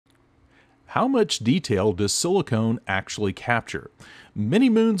How much detail does silicone actually capture? Many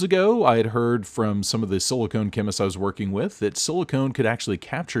moons ago, I had heard from some of the silicone chemists I was working with that silicone could actually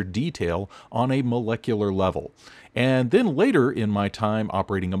capture detail on a molecular level. And then later in my time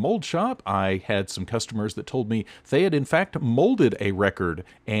operating a mold shop, I had some customers that told me they had in fact molded a record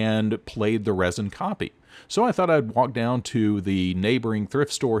and played the resin copy. So I thought I'd walk down to the neighboring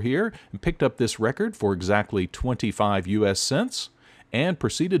thrift store here and picked up this record for exactly 25 US cents and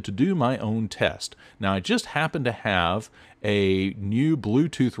proceeded to do my own test. Now, I just happened to have a new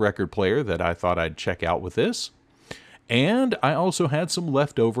Bluetooth record player that I thought I'd check out with this, and I also had some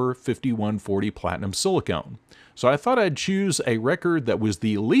leftover 5140 platinum silicone. So I thought I'd choose a record that was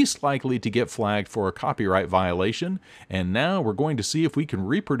the least likely to get flagged for a copyright violation, and now we're going to see if we can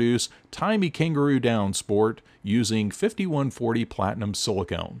reproduce Tie Me Kangaroo Down Sport using 5140 platinum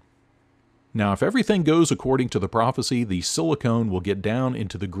silicone. Now, if everything goes according to the prophecy, the silicone will get down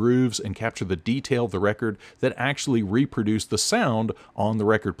into the grooves and capture the detail of the record that actually reproduce the sound on the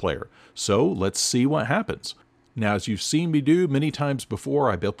record player. So let's see what happens. Now, as you've seen me do many times before,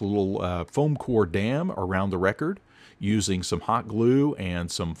 I built a little foam core dam around the record using some hot glue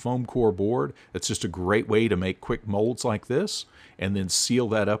and some foam core board. It's just a great way to make quick molds like this, and then seal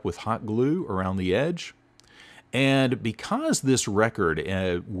that up with hot glue around the edge. And because this record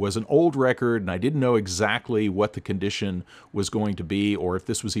was an old record and I didn't know exactly what the condition was going to be or if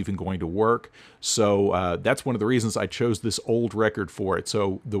this was even going to work, so that's one of the reasons I chose this old record for it.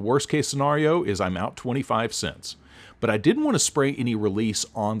 So the worst case scenario is I'm out 25 cents. But I didn't want to spray any release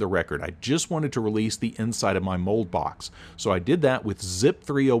on the record. I just wanted to release the inside of my mold box. So I did that with Zip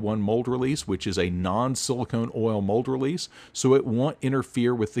 301 mold release, which is a non-silicone oil mold release, so it won't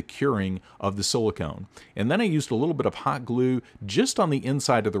interfere with the curing of the silicone. And then I used a little bit of hot glue just on the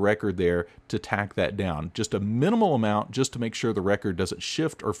inside of the record there to tack that down. Just a minimal amount just to make sure the record doesn't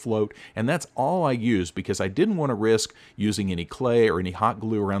shift or float. And that's all I used because I didn't want to risk using any clay or any hot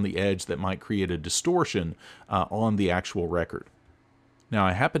glue around the edge that might create a distortion on the actual record. Now,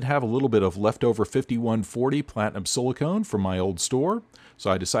 I happen to have a little bit of leftover 5140 platinum silicone from my old store, so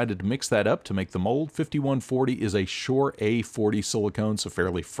I decided to mix that up to make the mold. 5140 is a Shore A40 silicone, so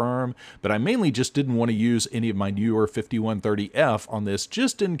fairly firm, but I mainly just didn't want to use any of my newer 5130F on this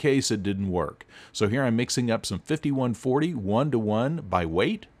just in case it didn't work. So here I'm mixing up some 5140 1-to-1 by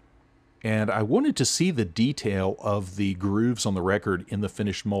weight. And I wanted to see the detail of the grooves on the record in the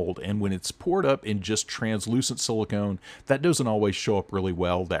finished mold. And when it's poured up in just translucent silicone, that doesn't always show up really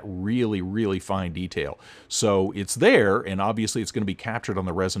well, that really, really fine detail. So it's there, and obviously it's going to be captured on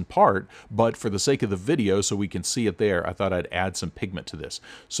the resin part, but for the sake of the video, so we can see it there, I thought I'd add some pigment to this.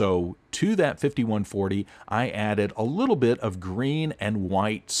 So to that 5140, I added a little bit of green and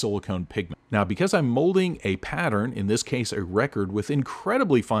white silicone pigment. Now, because I'm molding a pattern, in this case a record, with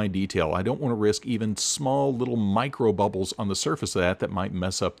incredibly fine detail, I don't want to risk even small little micro bubbles on the surface of that might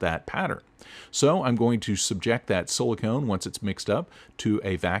mess up that pattern. So I'm going to subject that silicone, once it's mixed up, to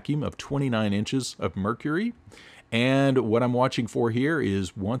a vacuum of 29 inches of mercury. And what I'm watching for here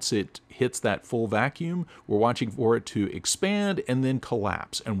is once it hits that full vacuum, we're watching for it to expand and then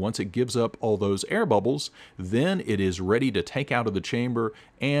collapse. And once it gives up all those air bubbles, then it is ready to take out of the chamber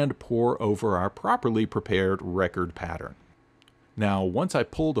and pour over our properly prepared record pattern. Now, once I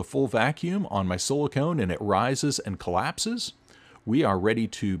pulled a full vacuum on my silicone and it rises and collapses, we are ready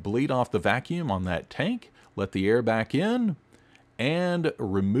to bleed off the vacuum on that tank, let the air back in, and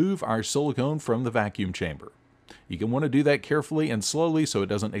remove our silicone from the vacuum chamber. You can want to do that carefully and slowly so it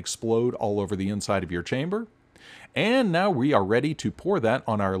doesn't explode all over the inside of your chamber. And now we are ready to pour that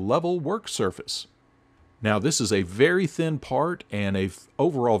on our level work surface. Now, this is a very thin part and a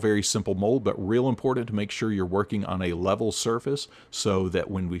overall very simple mold, but real important to make sure you're working on a level surface so that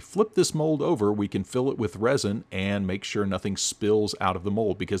when we flip this mold over, we can fill it with resin and make sure nothing spills out of the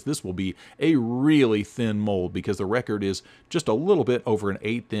mold, because this will be a really thin mold because the record is just a little bit over an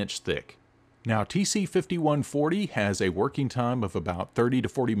 1/8 inch thick. Now, TC5140 has a working time of about 30 to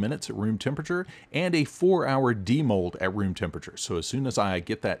 40 minutes at room temperature and a 4-hour demold at room temperature. So as soon as I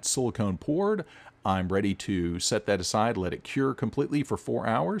get that silicone poured, I'm ready to set that aside, let it cure completely for 4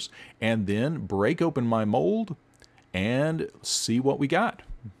 hours, and then break open my mold and see what we got.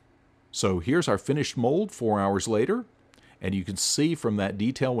 So here's our finished mold 4 hours later. And you can see from that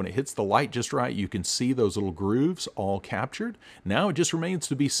detail, when it hits the light just right, you can see those little grooves all captured. Now it just remains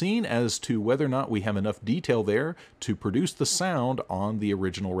to be seen as to whether or not we have enough detail there to produce the sound on the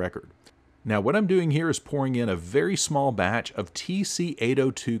original record. Now what I'm doing here is pouring in a very small batch of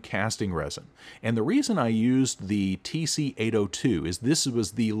TC802 casting resin. And the reason I used the TC802 is this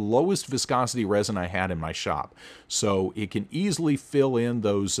was the lowest viscosity resin I had in my shop. So it can easily fill in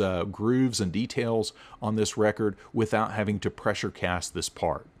those grooves and details on this record without having to pressure cast this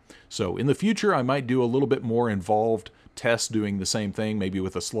part. So in the future I might do a little bit more involved tests doing the same thing, maybe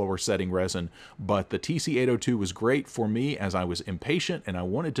with a slower setting resin, but the TC802 was great for me as I was impatient and I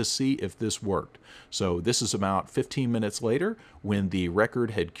wanted to see if this worked. So this is about 15 minutes later when the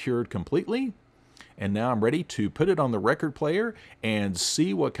record had cured completely, and now I'm ready to put it on the record player and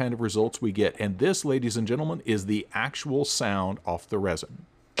see what kind of results we get. And this, ladies and gentlemen, is the actual sound off the resin.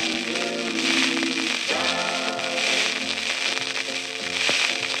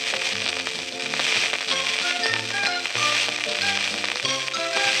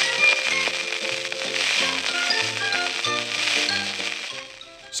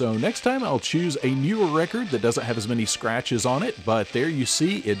 So next time I'll choose a newer record that doesn't have as many scratches on it, but there you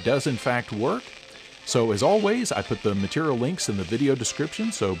see it does in fact work. So as always, I put the material links in the video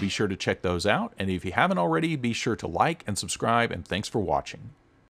description, so be sure to check those out. And if you haven't already, be sure to like and subscribe, and thanks for watching.